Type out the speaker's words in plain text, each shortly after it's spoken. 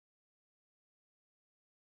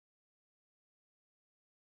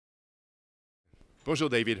Bonjour,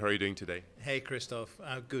 David. How are you doing today? Hey, Christophe.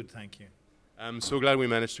 Good, thank you. I'm so glad we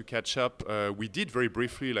managed to catch up. We did very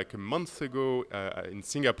briefly, like a month ago, in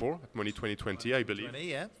Singapore at Money 2020, I believe.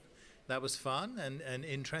 Yeah, that was fun and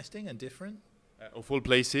interesting and different. Of all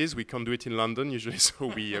places, we can't do it in London usually, so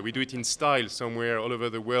we do it in style somewhere all over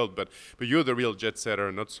the world. But you're the real jet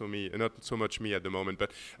setter, not so much me at the moment.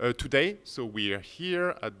 But today, so we are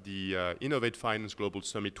here at the Innovate Finance Global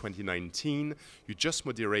Summit 2019. You just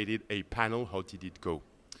moderated a panel. How did it go?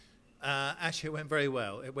 Actually, it went very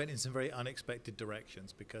well. It went in some very unexpected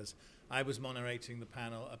directions because I was moderating the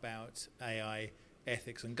panel about AI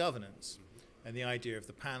ethics and governance. And the idea of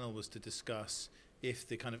the panel was to discuss if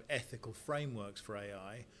the kind of ethical frameworks for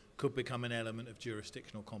AI could become an element of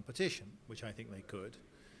jurisdictional competition, which I think they could.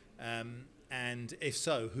 And if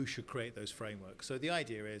so, who should create those frameworks? So the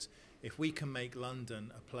idea is, if we can make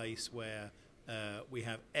London a place where we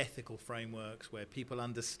have ethical frameworks, where people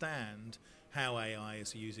understand how AI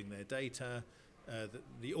is using their data,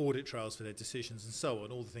 the audit trails for their decisions and so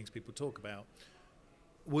on, all the things people talk about,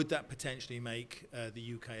 would that potentially make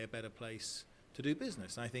the UK a better place to do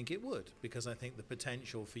business? And I think it would, because I think the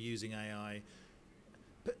potential for using AI,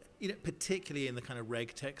 particularly in the kind of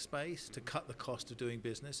reg tech space, to cut the cost of doing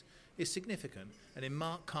business is significant. And in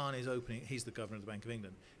Mark Carney's opening, he's the governor of the Bank of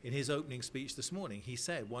England, in his opening speech this morning, he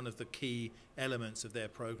said one of the key elements of their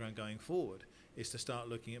program going forward is to start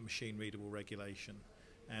looking at machine-readable regulation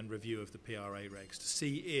and review of the PRA regs to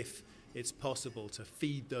see if it's possible to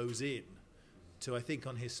feed those in to, I think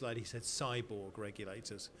on his slide he said cyborg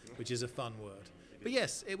regulators, which is a fun word. But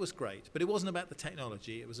yes, it was great. But it wasn't about the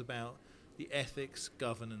technology, it was about the ethics,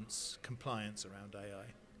 governance, compliance around AI.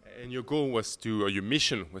 And your goal was to, or your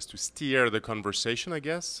mission was to steer the conversation, I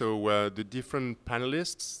guess. So the different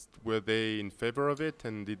panelists, were they in favor of it,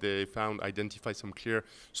 and did they identify some clear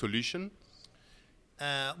solution?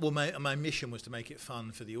 Well, my mission was to make it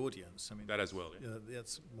fun for the audience. I mean, that as well. Yeah.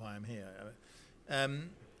 That's why I'm here.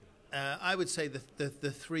 I would say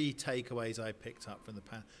the three takeaways I picked up from the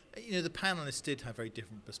panel. The panelists did have very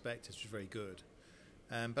different perspectives, which was very good.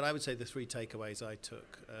 But I would say the three takeaways I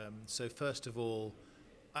took. So first of all,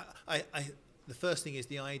 the first thing is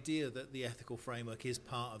the idea that the ethical framework is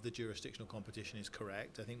part of the jurisdictional competition is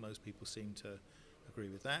correct. I think most people seem to agree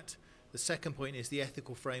with that. The second point is the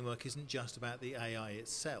ethical framework isn't just about the AI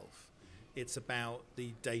itself. It's about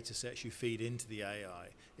the data sets you feed into the AI.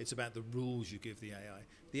 It's about the rules you give the AI.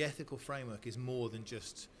 The ethical framework is more than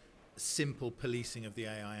just simple policing of the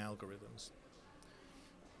AI algorithms.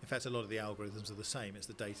 In fact, a lot of the algorithms are the same. It's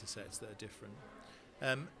the data sets that are different.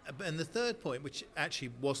 And the third point, which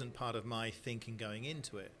actually wasn't part of my thinking going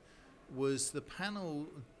into it, was the panel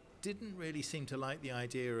didn't really seem to like the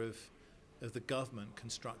idea of the government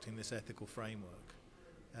constructing this ethical framework.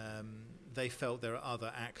 They felt there are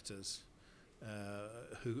other actors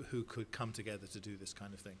who could come together to do this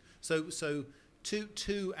kind of thing. So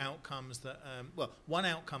two outcomes that, one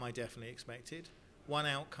outcome I definitely expected, one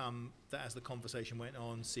outcome that as the conversation went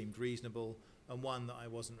on seemed reasonable, and one that I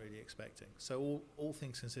wasn't really expecting. So all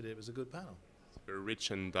things considered, it was a good panel. It's very rich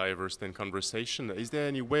and diverse then conversation. Is there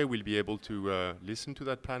any way we'll be able to listen to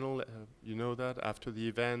that panel, you know that, after the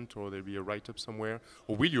event, or there'll be a write-up somewhere?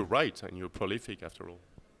 Or will you write, and you're prolific after all?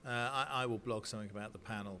 I will blog something about the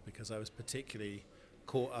panel because I was particularly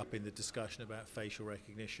caught up in the discussion about facial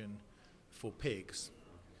recognition for pigs,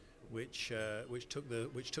 which took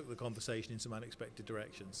the conversation in some unexpected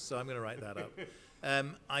directions. So I'm going to write that up.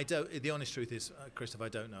 The honest truth is, Christophe, I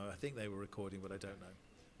don't know. I think they were recording, but I don't know.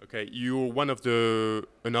 Okay, you're one of the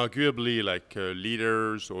unarguably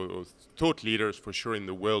leaders or thought leaders for sure in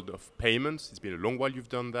the world of payments. It's been a long while you've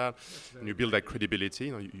done that, and you build that credibility.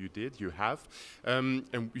 You have.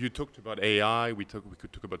 And you talked about AI. We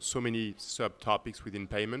could talk about so many subtopics within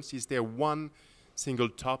payments. Is there one single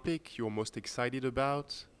topic you're most excited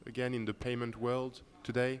about, again, in the payment world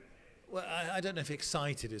today? Well, I don't know if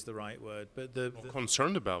excited is the right word, but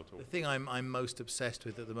concerned about. The thing I'm most obsessed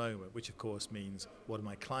with at the moment, which of course means what are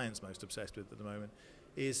my clients most obsessed with at the moment,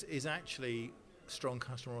 is actually strong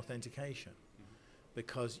customer authentication,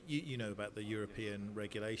 because you know about the European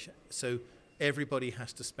regulation. So everybody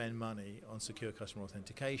has to spend money on secure customer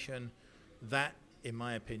authentication. That, in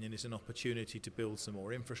my opinion, is an opportunity to build some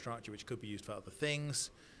more infrastructure, which could be used for other things.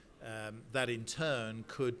 That in turn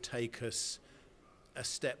could take us a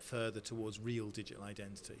step further towards real digital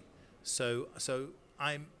identity. So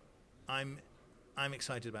I'm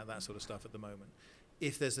excited about that sort of stuff at the moment.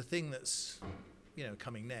 If there's a thing that's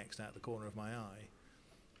coming next out the corner of my eye,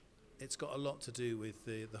 it's got a lot to do with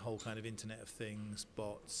the whole kind of Internet of Things,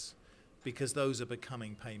 bots, because those are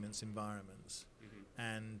becoming payments environments.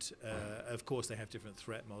 And of course they have different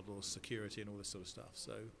threat models, security and all this sort of stuff.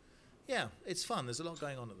 So yeah, it's fun. There's a lot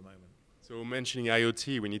going on at the moment. So mentioning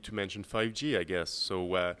IoT, we need to mention 5G, I guess.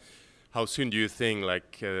 So how soon do you think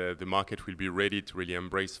the market will be ready to really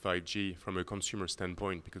embrace 5G from a consumer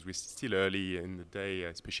standpoint? Because we're still early in the day,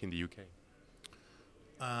 especially in the UK.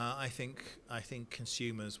 I think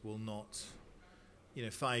consumers will not.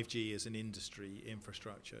 5G is an industry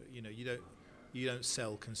infrastructure. You don't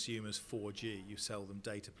sell consumers 4G. You sell them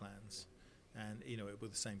data plans, and it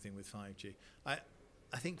was the same thing with 5G.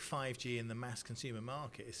 I think 5G in the mass consumer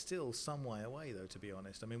market is still some way away, though. To be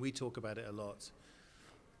honest, I mean, we talk about it a lot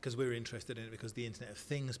because we're interested in it because the Internet of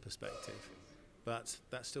Things perspective, but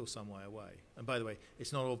that's still some way away. And by the way,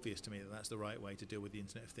 it's not obvious to me that that's the right way to deal with the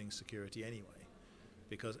Internet of Things security anyway,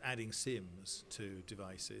 because adding SIMs to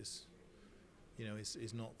devices,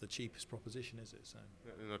 is not the cheapest proposition, is it? So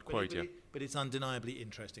not quite, yeah. But it's undeniably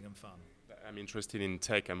interesting and fun. I'm interested in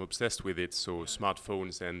tech. I'm obsessed with it. So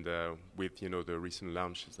smartphones and with the recent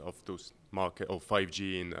launches of those market of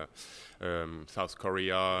 5G in South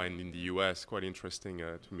Korea and in the US, quite interesting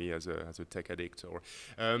to me as a tech addict.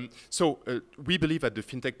 So we believe at the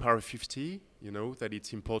Fintech Power 50, that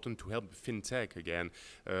it's important to help fintech again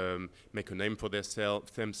make a name for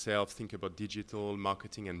themselves, think about digital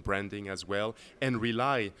marketing and branding as well, and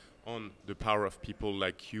rely on the power of people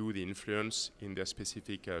like you, the influence in their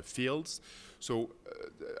specific fields. So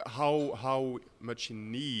how much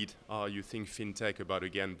in need are you think fintech about,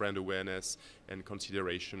 again, brand awareness and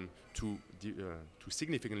consideration to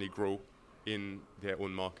significantly grow in their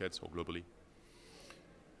own markets or globally?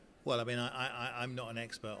 Well, I mean, I'm not an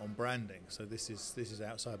expert on branding, so this is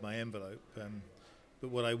outside my envelope.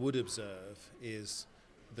 But what I would observe is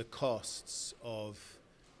the costs of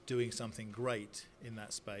doing something great in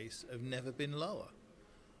that space have never been lower.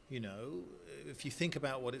 If you think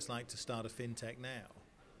about what it's like to start a fintech now,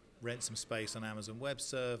 rent some space on Amazon Web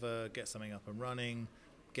Server, get something up and running,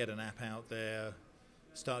 get an app out there,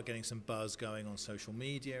 start getting some buzz going on social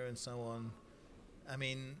media and so on. I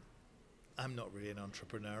mean, I'm not really an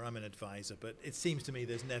entrepreneur, I'm an advisor, but it seems to me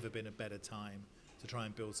there's never been a better time to try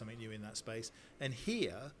and build something new in that space. And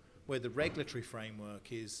here, where the regulatory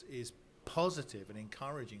framework is positive and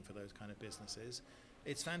encouraging for those kind of businesses,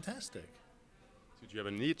 it's fantastic. So do you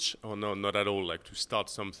have a niche or no? Not at all. Like to start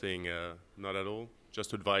something, not at all.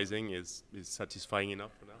 Just advising is satisfying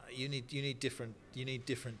enough for now. You need different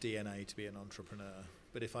DNA to be an entrepreneur.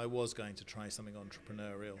 But if I was going to try something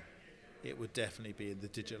entrepreneurial, it would definitely be in the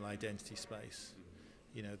digital identity space.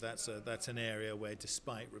 That's an area where,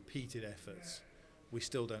 despite repeated efforts, we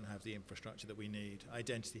still don't have the infrastructure that we need.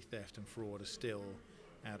 Identity theft and fraud are still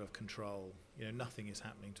out of control. Nothing is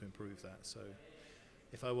happening to improve that. So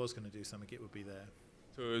if I was going to do something, it would be there.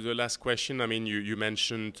 So the last question, I mean, you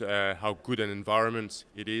mentioned how good an environment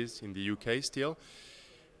it is in the UK still.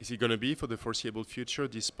 Is it going to be for the foreseeable future,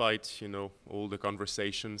 despite all the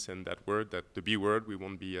conversations and the B word we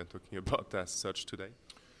won't be talking about as such today?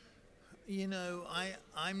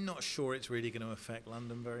 I'm not sure it's really going to affect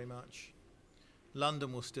London very much.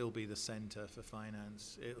 London will still be the centre for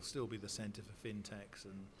finance. It'll still be the centre for fintechs,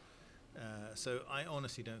 and so I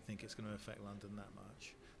honestly don't think it's going to affect London that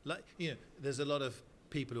much. There's a lot of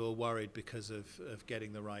people who are worried because of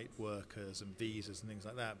getting the right workers and visas and things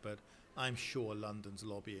like that, but I'm sure London's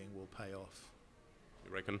lobbying will pay off.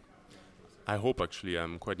 You reckon? I hope, actually.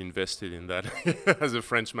 I'm quite invested in that as a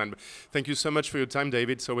Frenchman. Thank you so much for your time,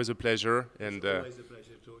 David. It's always a pleasure. It's always a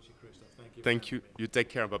pleasure to talk to you, Christophe. Thank you. Thank you. You take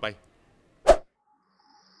care. Bye-bye.